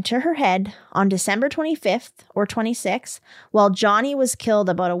gunshot wound to her head on December 25th or 26th, while Johnny was killed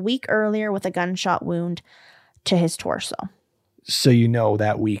about a week earlier with a gunshot wound to his torso. So you know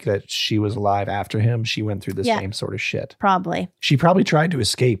that week that she was alive after him, she went through the same sort of shit. Probably. She probably tried to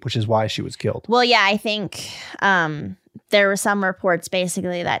escape, which is why she was killed. Well, yeah, I think there were some reports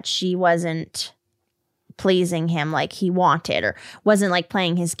basically that she wasn't pleasing him like he wanted, or wasn't like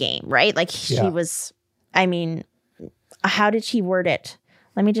playing his game, right? Like she was, I mean, how did she word it?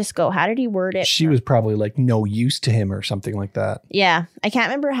 Let me just go. How did he word it? She was probably like no use to him or something like that. Yeah. I can't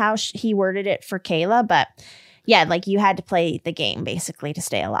remember how he worded it for Kayla, but yeah, like you had to play the game basically to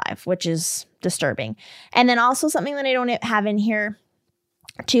stay alive, which is disturbing. And then also something that I don't have in here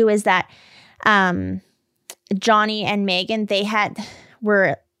too is that Johnny and Megan,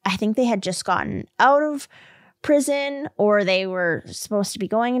 I think they had just gotten out of prison, or they were supposed to be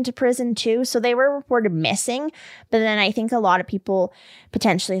going into prison too. So they were reported missing. But then I think a lot of people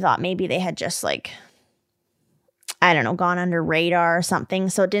potentially thought maybe they had just like, I don't know, gone under radar or something.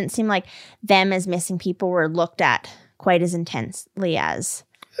 So it didn't seem like them as missing people were looked at quite as intensely as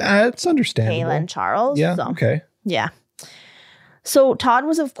it's understandable. Kayla and Charles. Yeah, so, okay. Yeah. So Todd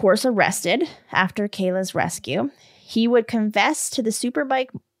was, of course, arrested after Kayla's rescue. He would confess to the Superbike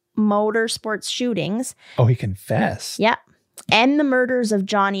Motorsports shootings. Oh, he confessed? Yeah. And the murders of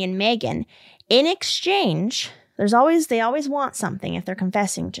Johnny and Megan. In exchange, they always want something if they're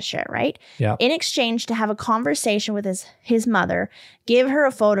confessing to shit, right? Yeah. In exchange to have a conversation with his mother, give her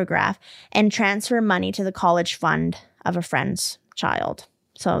a photograph, and transfer money to the college fund of a friend's child.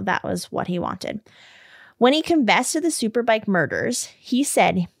 So that was what he wanted. When he confessed to the Superbike murders, he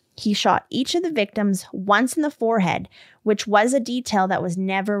said he shot each of the victims once in the forehead, which was a detail that was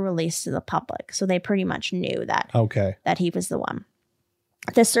never released to the public. So they pretty much knew that he was the one.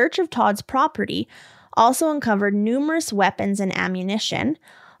 The search of Todd's property also uncovered numerous weapons and ammunition,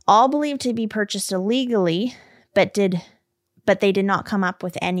 all believed to be purchased illegally, but they did not come up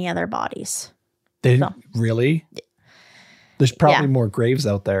with any other bodies. Really? There's probably more graves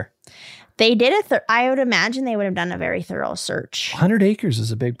out there. They did I would imagine they would have done a very thorough search. 100 acres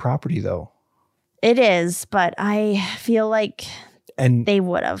is a big property, though. It is, but I feel like they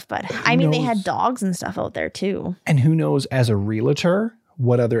would have. But I mean, they had dogs and stuff out there too. And who knows, as a realtor,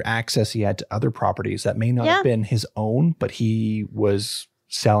 what other access he had to other properties that may not have been his own, but he was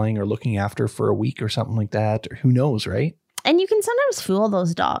selling or looking after for a week or something like that. Or who knows, right? And you can sometimes fool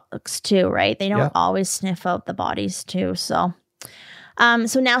those dogs too, right? They don't always sniff out the bodies too. So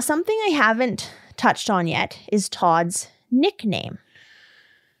now something I haven't touched on yet is Todd's nickname.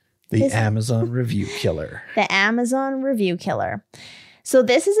 The Amazon Review Killer. The Amazon Review Killer. So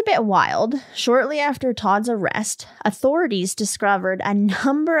this is a bit wild. Shortly after Todd's arrest, authorities discovered a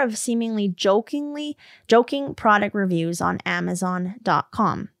number of seemingly joking product reviews on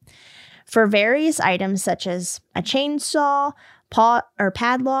Amazon.com for various items such as a chainsaw,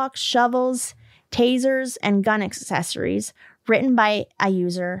 padlocks, shovels, tasers, and gun accessories written by a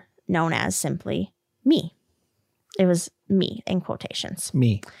user known as simply me. It was me in quotations.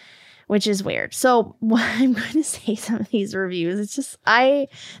 Me. Which is weird. So I'm going to say some of these reviews. It's just,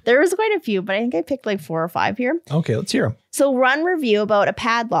 there was quite a few, but I think I picked like 4 or 5 here. Okay, let's hear them. So one review about a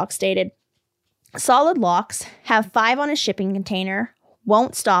padlock stated, solid locks, have 5 on a shipping container,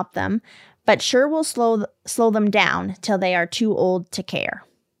 won't stop them, but sure will slow them down till they are too old to care.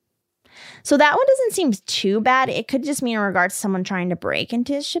 So that one doesn't seem too bad. It could just mean in regards to someone trying to break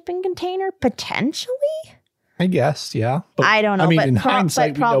into a shipping container, potentially. I guess, yeah. But, I don't know. I mean, but in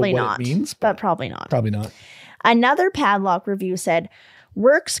hindsight, probably we know not. what it means. But probably not. Probably not. Another padlock review said,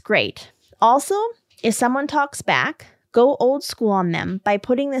 works great. Also, if someone talks back, go old school on them by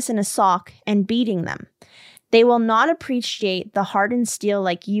putting this in a sock and beating them. They will not appreciate the hardened steel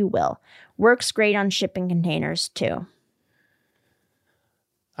like you will. Works great on shipping containers too.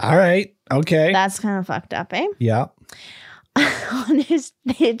 All right. Okay. That's kind of fucked up, eh? Yeah.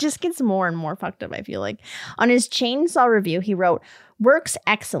 It just gets more and more fucked up, I feel like. On his chainsaw review, he wrote, works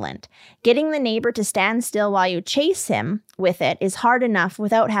excellent. Getting the neighbor to stand still while you chase him with it is hard enough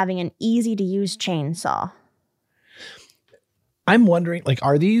without having an easy-to-use chainsaw. I'm wondering, like,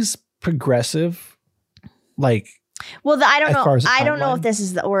 are these progressive? Like, well, I don't know. I don't know timeline? if this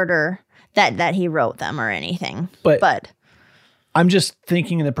is the order that he wrote them or anything. But I'm just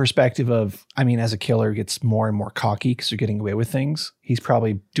thinking in the perspective of, I mean, as a killer gets more and more cocky because you're getting away with things, he's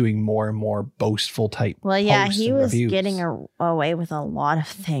probably doing more and more boastful type. Well, yeah, posts he and was reviews. getting away with a lot of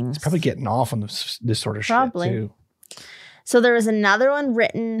things. He's probably getting off on this sort of Probably. shit too. So there was another one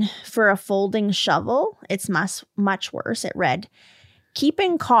written for a folding shovel. It's much worse. It read, keep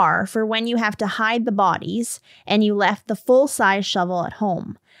in car for when you have to hide the bodies and you left the full-size shovel at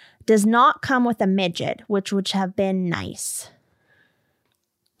home. Does not come with a midget, which would have been nice.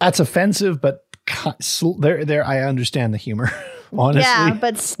 That's offensive, but there I understand the humor. Honestly, Yeah,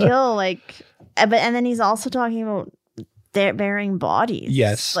 but still, like, and then he's also talking about burying bodies.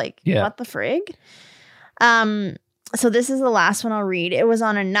 Yes, like yeah. What the frig? So this is the last one I'll read. It was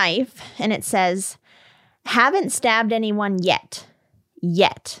on a knife, and it says, "Haven't stabbed anyone yet,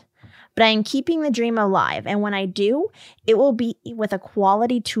 but I am keeping the dream alive, and when I do, it will be with a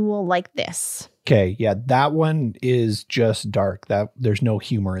quality tool like this." Okay, yeah, that one is just dark. That there's no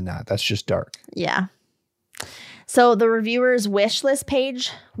humor in that. That's just dark. Yeah. So the reviewer's wish list page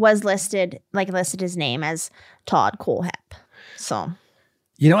was listed his name as Todd Kohlhepp. So,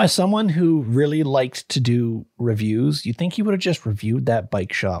 you know, as someone who really liked to do reviews, you think he would have just reviewed that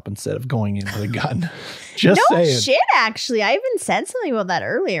bike shop instead of going in with a gun. Just no saying. shit, actually. I even said something about that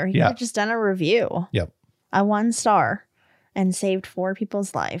earlier. He could have just done a review. Yep. A 1 star and saved 4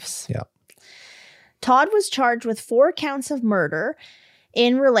 people's lives. Yeah. Todd was charged with 4 counts of murder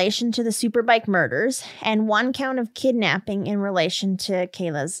in relation to the Superbike murders and 1 count of kidnapping in relation to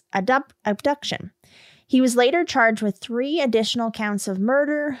Kayla's abduction. He was later charged with 3 additional counts of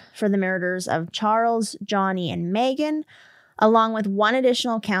murder for the murders of Charles, Johnny, and Megan, along with 1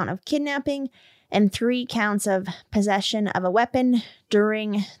 additional count of kidnapping and 3 counts of possession of a weapon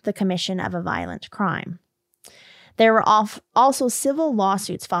during the commission of a violent crime. There were also civil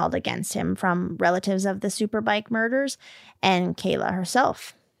lawsuits filed against him from relatives of the Superbike murders and Kayla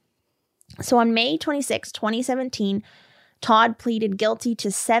herself. So on May 26, 2017, Todd pleaded guilty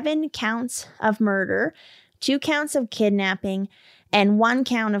to 7 counts of murder, 2 counts of kidnapping, and 1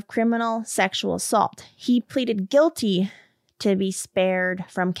 count of criminal sexual assault. He pleaded guilty to be spared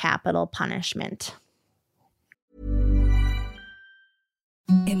from capital punishment.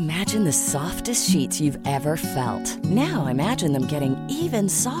 Imagine the softest sheets you've ever felt. Now imagine them getting even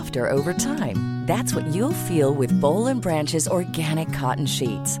softer over time. That's what you'll feel with Boll & Branch's organic cotton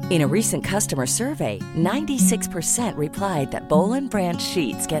sheets. In a recent customer survey, 96% replied that Boll & Branch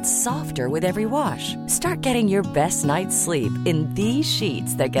sheets get softer with every wash. Start getting your best night's sleep in these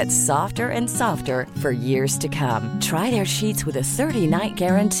sheets that get softer and softer for years to come. Try their sheets with a 30-night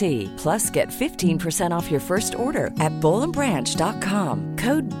guarantee. Plus, get 15% off your first order at bollandbranch.com.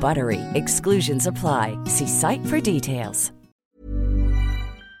 Code BUTTERY. Exclusions apply. See site for details.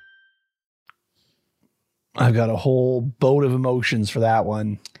 I've got a whole boat of emotions for that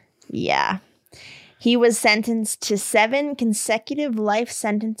one. Yeah. He was sentenced to 7 consecutive life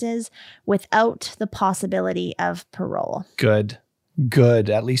sentences without the possibility of parole. Good.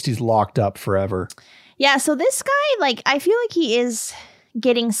 At least he's locked up forever. Yeah, so this guy, I feel like he is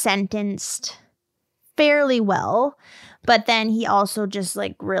getting sentenced fairly well, but then he also just,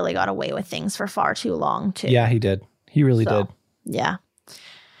 really got away with things for far too long, too. Yeah, he did. He really did. Yeah.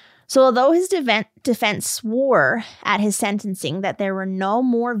 So although his defense swore at his sentencing that there were no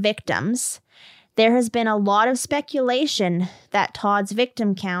more victims, There has been a lot of speculation that Todd's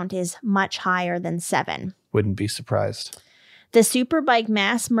victim count is much higher than 7. Wouldn't be surprised. The Superbike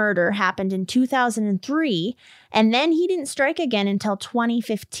mass murder happened in 2003, and then he didn't strike again until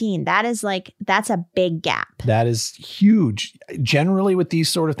 2015. That's a big gap. That is huge. Generally with these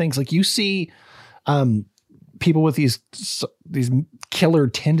sort of things, like you see people with these killer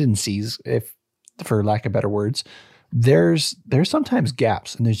tendencies, if for lack of better words, there's sometimes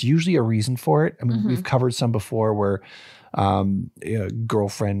gaps, and there's usually a reason for it. I mean, we've covered some before where a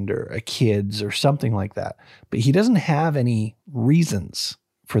girlfriend or a kids or something like that, but he doesn't have any reasons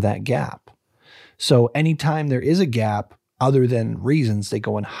for that gap. So anytime there is a gap other than reasons, they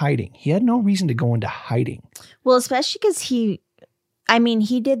go in hiding. He had no reason to go into hiding. Well, especially because he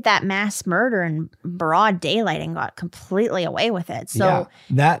did that mass murder in broad daylight and got completely away with it. So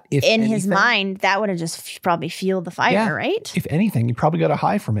that if in anything, his mind, that would have just probably fueled the fire, right? If anything, he probably got a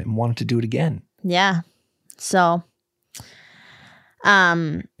high from it and wanted to do it again. Yeah. So,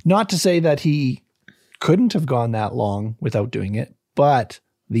 not to say that he couldn't have gone that long without doing it, but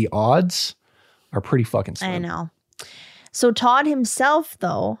the odds are pretty fucking slim. I know. So Todd himself,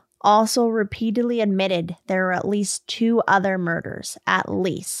 though, also repeatedly admitted there were at least 2 other murders, at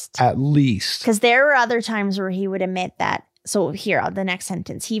least. Because there were other times where he would admit that. So here, the next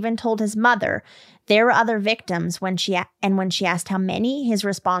sentence. He even told his mother there were other victims when she asked how many, his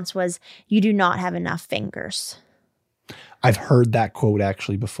response was, "You do not have enough fingers." I've heard that quote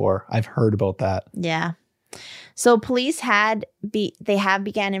actually before. I've heard about that. Yeah. So police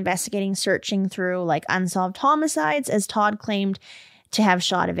began investigating, searching through like unsolved homicides, as Todd claimed to have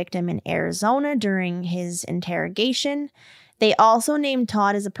shot a victim in Arizona during his interrogation. They also named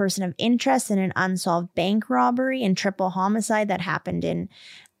Todd as a person of interest in an unsolved bank robbery and triple homicide that happened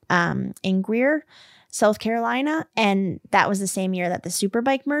in Greer, South Carolina. And that was the same year that the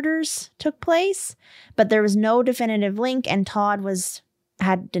Superbike murders took place. But there was no definitive link, and Todd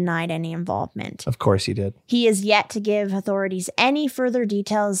had denied any involvement. Of course he did. He is yet to give authorities any further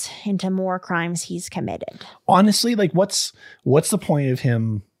details into more crimes he's committed. Honestly, like what's the point of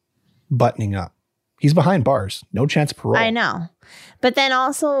him buttoning up? He's behind bars. No chance of parole. I know. But then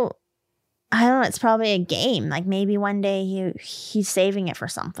also, I don't know, it's probably a game. Like maybe one day he's saving it for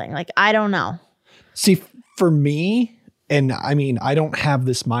something. Like, I don't know. See, for me, and I mean, I don't have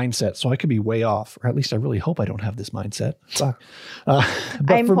this mindset, so I could be way off, or at least I really hope I don't have this mindset.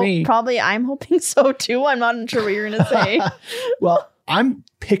 But for me, I'm hoping so too. I'm not sure what you're going to say. Well, I'm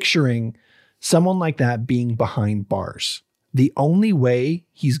picturing someone like that being behind bars. The only way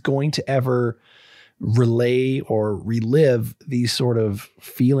he's going to ever relay or relive these sort of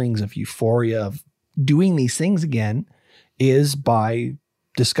feelings of euphoria of doing these things again is by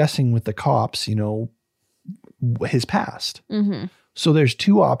discussing with the cops, his past. Mm-hmm. So there's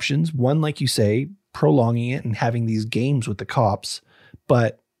 2 options. One, like you say, prolonging it and having these games with the cops,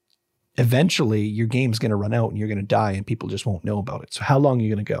 but eventually your game's going to run out and you're going to die and people just won't know about it. So how long are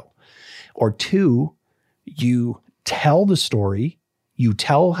you going to go? Or 2, you tell the story, you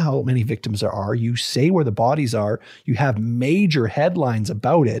tell how many victims there are, you say where the bodies are, you have major headlines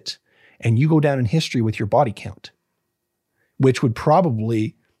about it, and you go down in history with your body count, which would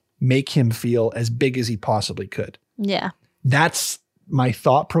probably make him feel as big as he possibly could. Yeah. That's my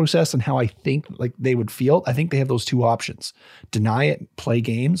thought process and how I think like they would feel. I think they have those 2 options: deny it, play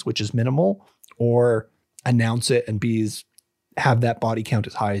games, which is minimal, or announce it and have that body count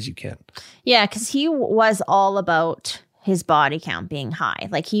as high as you can. Yeah, because he was all about his body count being high.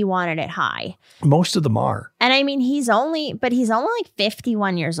 Like he wanted it high. Most of them are. And I mean, he's only like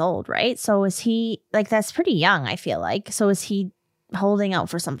 51 years old, right? So is he like, that's pretty young, I feel like. So is he holding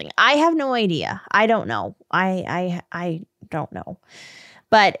out for something? I have no idea. I don't know. I don't know.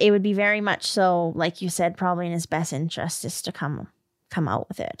 But it would be very much so, like you said, probably in his best interest is to come out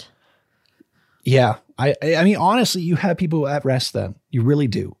with it. Yeah. I mean, honestly, you have people at rest then. You really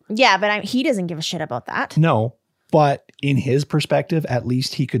do. Yeah, but he doesn't give a shit about that. No. But in his perspective, at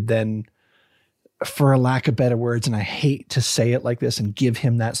least he could then, for a lack of better words, and I hate to say it like this and give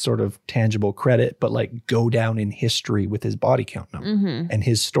him that sort of tangible credit, but like go down in history with his body count number and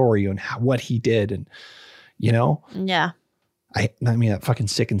his story and what he did. And, Yeah. I mean, that fucking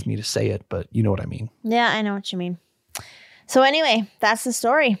sickens me to say it, but you know what I mean. Yeah, I know what you mean. So anyway, that's the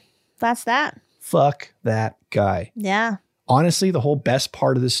story. That's that. Fuck that guy. Yeah. Honestly, the whole best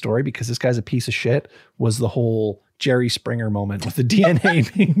part of this story, because this guy's a piece of shit, was the whole Jerry Springer moment with the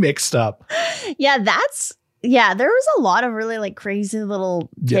DNA being mixed up. Yeah, there was a lot of really like crazy little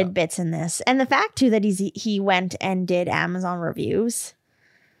tidbits in this. And the fact too that he went and did Amazon reviews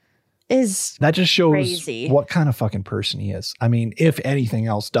That just shows crazy. what kind of fucking person he is. I mean, if anything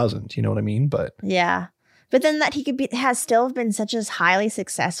else doesn't, you know what I mean? But yeah. But then that he has still been such a highly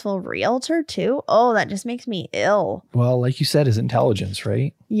successful realtor too. Oh, that just makes me ill. well, like you said, his intelligence,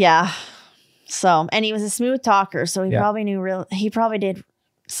 right? Yeah. So, and he was a smooth talker, so he Yeah. probably did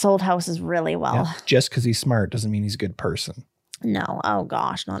sold houses really well. Yeah. Just because he's smart doesn't mean he's a good person. No. Oh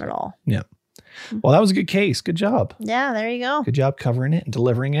gosh, not at all. Yeah. Well, that was a good case. Good job. Yeah, there you go. Good job covering it and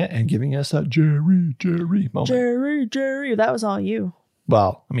delivering it and giving us that Jerry moment. Jerry, that was all you.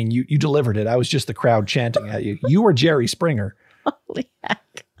 Well, I mean, you delivered it. I was just the crowd chanting at you. You were Jerry Springer. Holy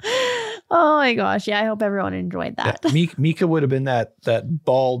heck. Oh my gosh. Yeah, I hope everyone enjoyed that. Yeah. Mika would have been that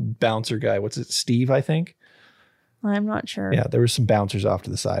bald bouncer guy. What's it? Steve, I think. I'm not sure. Yeah, there were some bouncers off to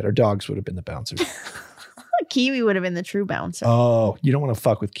the side. Our dogs would have been the bouncers. Kiwi would have been the true bouncer. Oh, you don't want to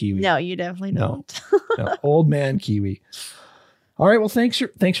fuck with Kiwi. No, you definitely No. don't. No, old man Kiwi. All right. Well, thanks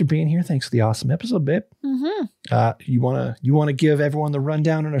for being here. Thanks for the awesome episode, babe. Mm-hmm. You wanna give everyone the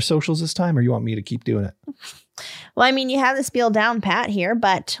rundown on our socials this time, or you want me to keep doing it? Well, I mean, you have the spiel down pat here,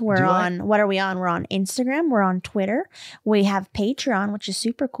 but Do we're I? on, what are we on? We're on Instagram. We're on Twitter. We have Patreon, which is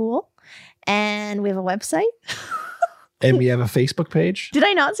super cool. And we have a website. And we have a Facebook page. Did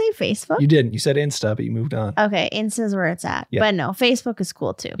I not say Facebook? You didn't. You said Insta, but you moved on. Okay, Insta's where it's at. Yeah. But no, Facebook is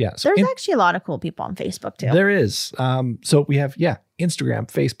cool too. Yeah, so There's actually a lot of cool people on Facebook too. There is. So we have, Instagram,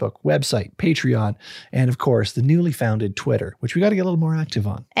 Facebook, website, Patreon, and of course, the newly founded Twitter, which we got to get a little more active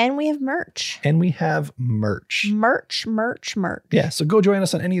on. And we have merch. And we have merch. Merch. Yeah, so go join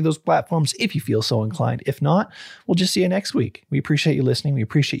us on any of those platforms if you feel so inclined. If not, we'll just see you next week. We appreciate you listening. We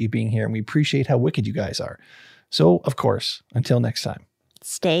appreciate you being here, and we appreciate how wicked you guys are. So, of course, until next time.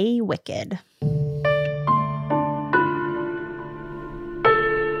 Stay wicked.